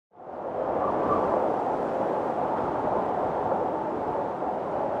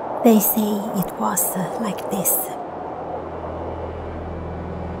They say it was like this.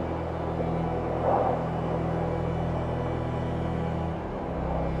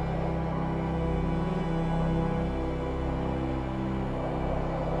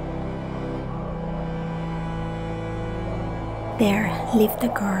 There lived a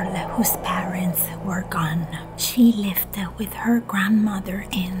girl whose parents were gone. She lived with her grandmother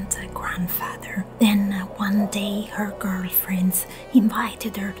and grandfather. Then one day her girlfriends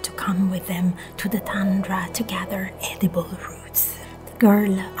invited her to come with them to the tundra to gather edible roots. The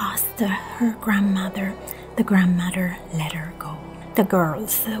girl asked her grandmother. The grandmother let her go. The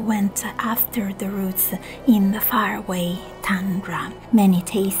girls went after the roots in the faraway tundra. Many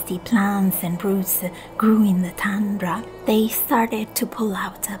tasty plants and roots grew in the tundra. They started to pull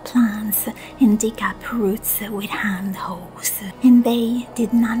out plants and dig up roots with hand hoes. And they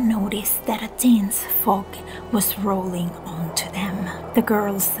did not notice that a dense fog was rolling onto them. The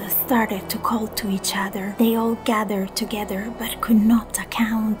girls started to call to each other. They all gathered together but could not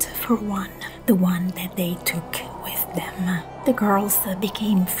account for one, the one that they took with them. The girls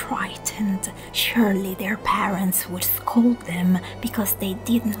became frightened. Surely their parents would scold them because they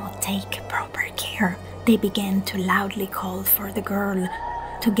did not take proper care. They began to loudly call for the girl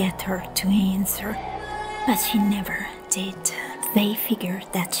to get her to answer, but she never did. They figured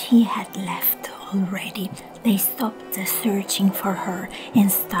that she had left already. They stopped searching for her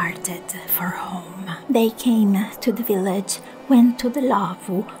and started for home. They came to the village, went to the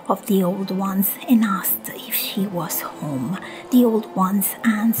lavvo of the old ones and asked if she was home. The old ones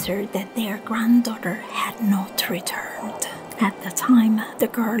answered that their granddaughter had not returned. At the time, the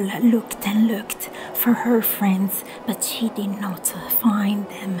girl looked and looked for her friends, but she did not find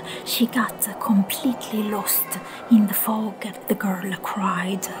them. She got completely lost in the fog. The girl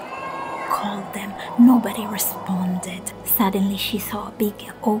cried, called them. Nobody responded. Suddenly she saw big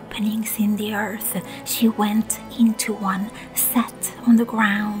openings in the earth. She went into one, sat on the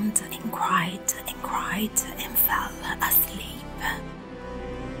ground and cried and fell asleep.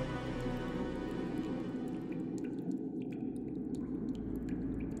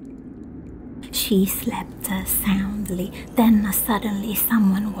 She slept soundly. Then suddenly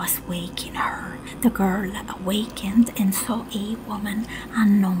someone was waking her. The girl awakened and saw a woman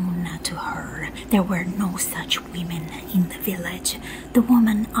unknown to her. There were no such women in the village. The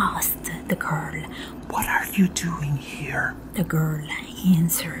woman asked the girl, "What are you doing here?" The girl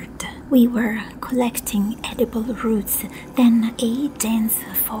answered, "We were collecting edible roots. Then a dense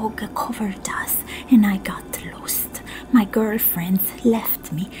fog covered us and I got lost. My girlfriends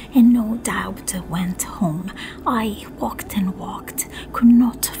left me and no doubt went home. I walked and walked, could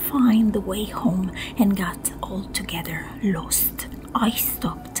not find the way home and got altogether lost. I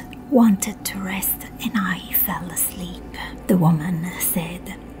stopped, wanted to rest and I fell asleep." The woman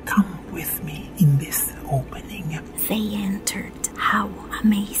said, "Come with me in this opening." They entered. How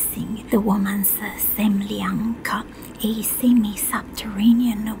amazing! The woman's semljanka, a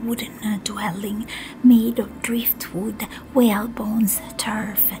semi-subterranean wooden dwelling made of driftwood, whale bones,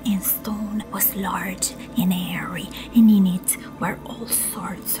 turf and stone, was large and airy, and in it were all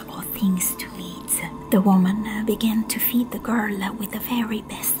sorts of things to eat. The woman began to feed the girl with the very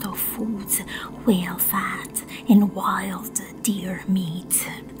best of foods, whale fat and wild deer meat.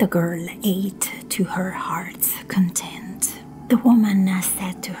 The girl ate to her heart's content. The woman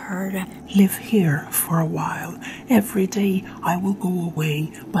said to her, "Live here for a while. Every day I will go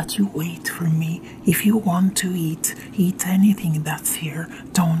away, but you wait for me. If you want to eat anything that's here.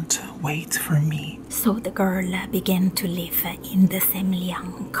 Don't wait for me." So the girl began to live in the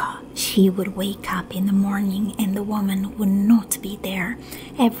semljanka. She would wake up in the morning and the woman would not be there.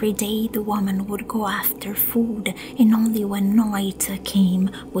 Every day the woman would go after food, and only when night came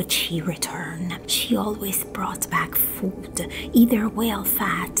would she return. She always brought back food, either whale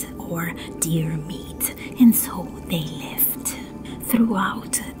fat or deer meat, and so they lived.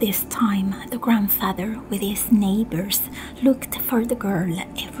 Throughout this time, the grandfather with his neighbors looked for the girl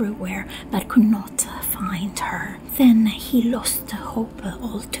everywhere but could not find her. Then he lost hope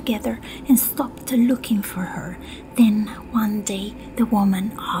altogether and stopped looking for her. Then one day the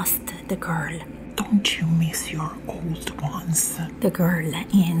woman asked the girl, "Don't you miss your old ones?" The girl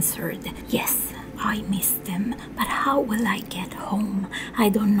answered, "Yes, I miss them, but how will I get home? I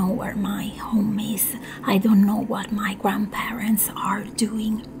don't know where my home is. I don't know what my grandparents are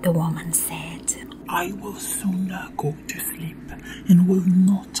doing." The woman said, "I will soon go to sleep and will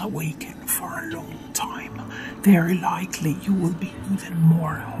not awaken for a long time. Very likely you will be even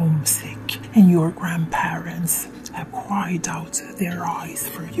more homesick, and your grandparents have cried out their eyes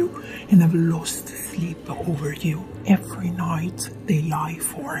for you and have lost sleep over you. Every night they lie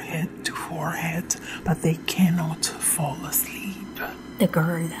forehead to forehead, but they cannot fall asleep. The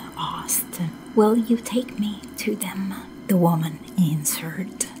girl asked, "Will you take me to them?" The woman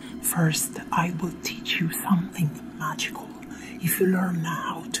answered, "First, I will teach you something magical. If you learn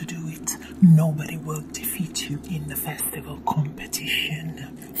how to do it, nobody will defeat you in the festival competition."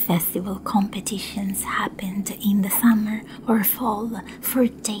 Festival competitions happened in the summer or fall for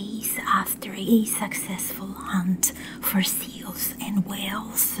days after a successful hunt for seals and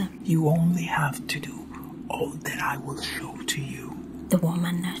whales. You only have to do all that I will show to you. The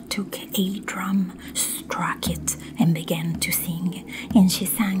woman took a drum, struck it, and began to sing, and she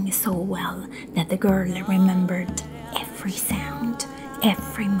sang so well that the girl remembered every sound,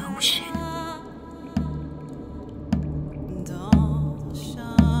 every motion.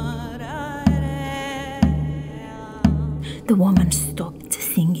 The woman stopped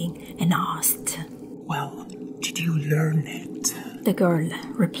singing and asked, "Well, did you learn it?" The girl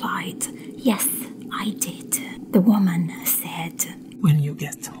replied, "Yes, I did." The woman said, "When you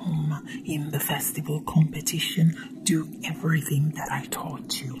get home in the festival competition, do everything that I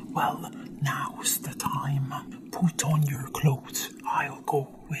taught you. Well, now's the time. Put on your clothes. I'll go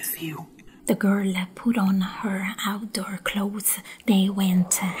with you." The girl put on her outdoor clothes. They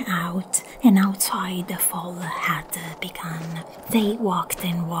went out, and outside the fall had begun. They walked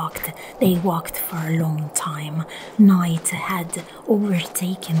and walked. They walked for a long time. Night had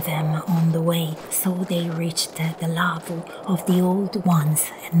overtaken them on the way, so they reached the level of the old ones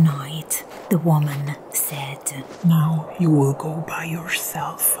at night. The woman said, "Now you will go by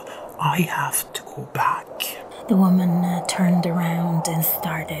yourself. I have to go back." The woman turned around and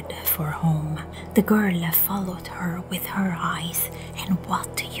started for home. The girl followed her with her eyes, and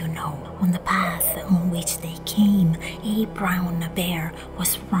what do you know? On the path on which they came, a brown bear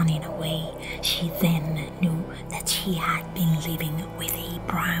was running away. She then knew that she had been living with a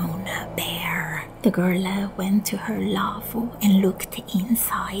brown bear. The girl went to her lavabo and looked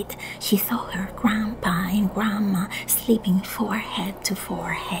inside. She saw her grandpa and grandma sleeping forehead to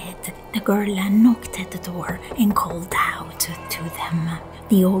forehead. The girl knocked at the door and called out to them.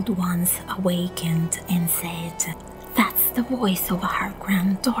 The old ones awakened and said, "That's the voice of our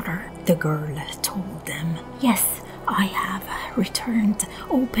granddaughter." The girl told them, "Yes, I have returned.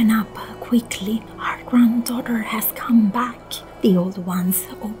 Open up quickly. Our granddaughter has come back." The old ones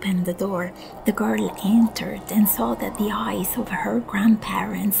opened the door. The girl entered and saw that the eyes of her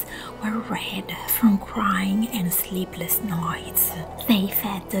grandparents were red from crying and sleepless nights. They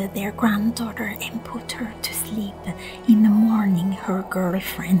fed their granddaughter and put her to sleep. In the morning, her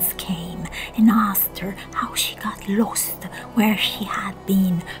girlfriends came and asked her how she got lost, where she had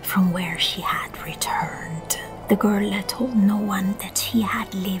been from where she had returned. The girl told no one that she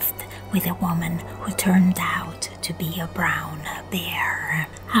had lived with a woman who turned out to be a brown bear.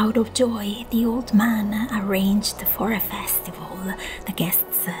 Out of joy, the old man arranged for a festival. The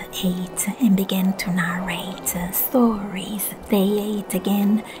guests ate and began to narrate stories. They ate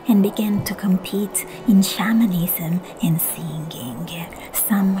again and began to compete in shamanism and singing.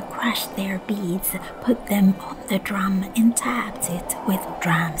 Some crushed their beads, put them on the drum and tapped it with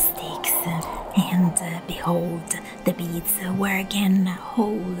drumsticks. And behold, the beads were again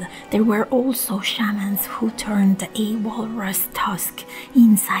whole. There were also shamans who turned a walrus tusk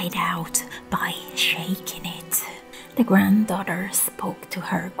inside out by shaking it. The granddaughter spoke to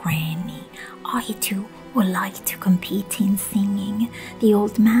her granny. "I too would like to compete in singing." The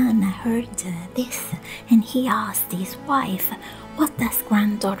old man heard this and he asked his wife, "What does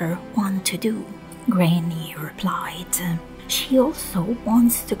granddaughter want to do?" Granny replied, "She also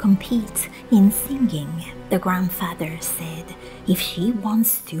wants to compete in singing." The grandfather said, "If she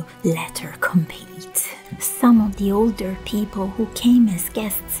wants to, let her compete." Some of the older people who came as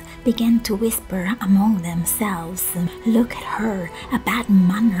guests began to whisper among themselves, "Look at her, a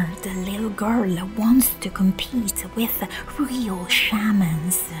bad-mannered little girl wants to compete with real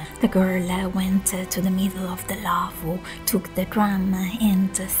shamans." The girl went to the middle of the lavabo, took the drum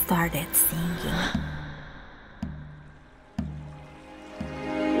and started singing.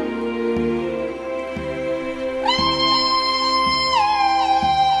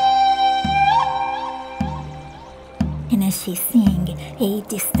 And as she sang, a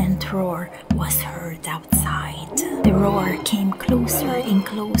distant roar was heard outside. The roar came closer and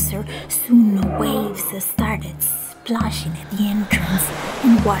closer. Soon waves started splashing at the entrance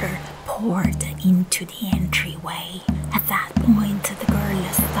and water poured into the entryway. At that point, the girl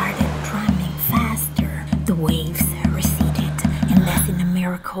started drumming faster. The waves receded, and as in a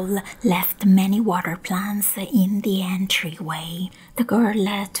miracle left many water plants in the entryway. The girl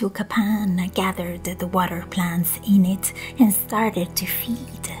took a pan, gathered the water plants in it, and started to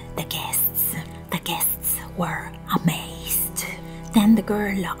feed the guests. The guests were amazed. Then the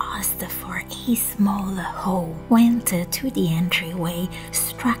girl asked for a small hoe, went to the entryway,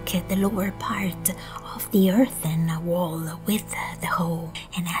 struck the lower part of the earthen wall with the hoe,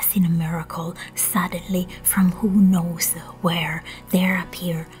 and as in a miracle, suddenly from who knows where there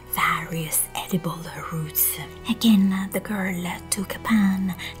appear various edible roots. Again the girl took a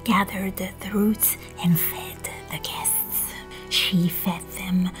pan, gathered the roots, and fed the guests. She fed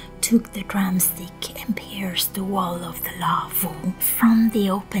them, took the drumstick and pierced the wall of the lavabo. From the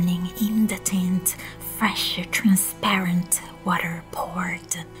opening in the tent, fresh, transparent water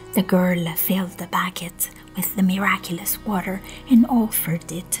poured. The girl filled the bucket with the miraculous water and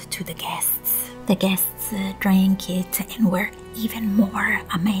offered it to the guests. The guests drank it and were even more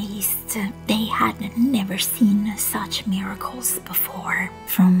amazed. They had never seen such miracles before.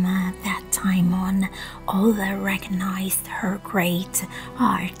 From that time on, all recognized her great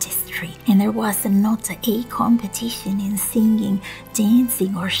artistry, and there was not a competition in singing,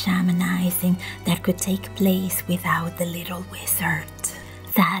 dancing, or shamanizing that could take place without the little wizard.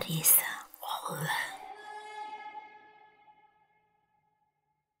 That is all.